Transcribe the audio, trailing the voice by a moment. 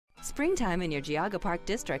Springtime in your Geauga Park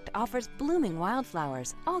district offers blooming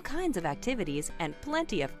wildflowers, all kinds of activities, and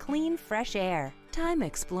plenty of clean, fresh air. Time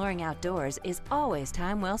exploring outdoors is always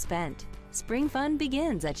time well spent. Spring fun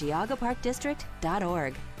begins at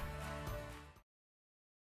geaugaparkdistrict.org.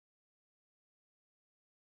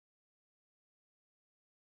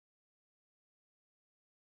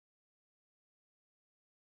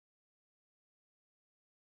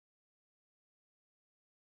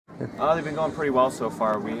 They've been going pretty well so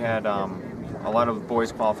far. We had a lot of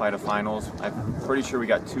boys qualify to finals. I'm pretty sure we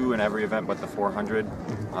got 2 in every event but the 400.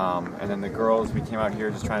 And then the girls, we came out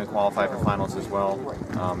here just trying to qualify for finals as well.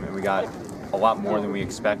 And we got a lot more than we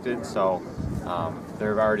expected. So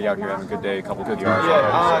they're already out here having a good day, a couple good yards.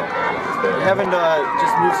 Having to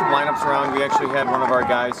just move some lineups around. We actually had one of our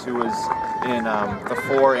guys who was in the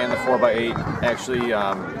 4 and the 4x8 actually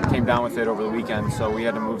came down with it over the weekend, so we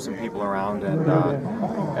had to move some people around,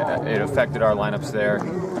 and it affected our lineups there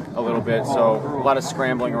a little bit. So a lot of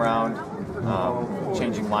scrambling around,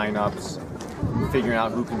 changing lineups, figuring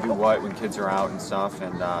out who can do what when kids are out and stuff,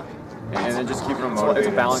 and then just keeping them motivated.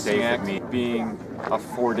 It's a balancing act, being a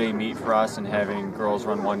 4-day meet for us and having girls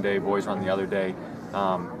run one day, boys run the other day.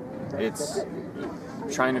 It's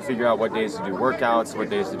trying to figure out what days to do workouts, what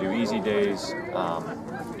days to do easy days.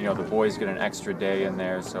 You know, the boys get an extra day in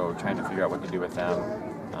there, so trying to figure out what to do with them.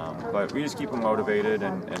 But we just keep them motivated,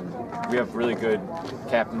 and we have really good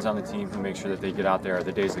captains on the team who make sure that they get out there.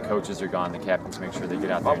 The days the coaches are gone, the captains make sure they get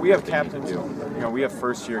out there. We have captains. You know, we have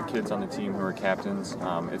first-year kids on the team who are captains.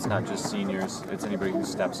 It's not just seniors; it's anybody who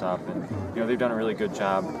steps up, and you know they've done a really good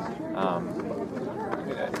job.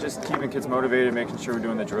 Just keeping kids motivated, making sure we're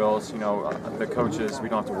doing the drills. You know, the coaches, we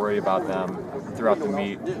don't have to worry about them throughout the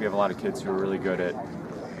meet. We have a lot of kids who are really good at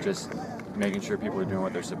just making sure people are doing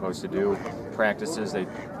what they're supposed to do. Practices,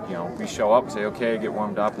 we show up, say, okay, get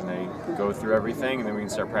warmed up, and they go through everything, and then we can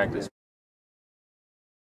start practice.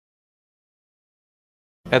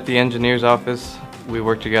 At the engineer's office, we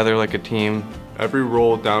work together like a team. Every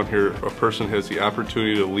role down here, a person has the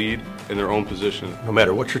opportunity to lead in their own position. No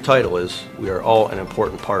matter what your title is, we are all an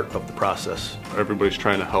important part of the process. Everybody's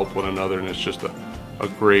trying to help one another, and it's just a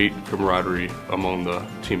great camaraderie among the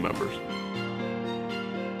team members.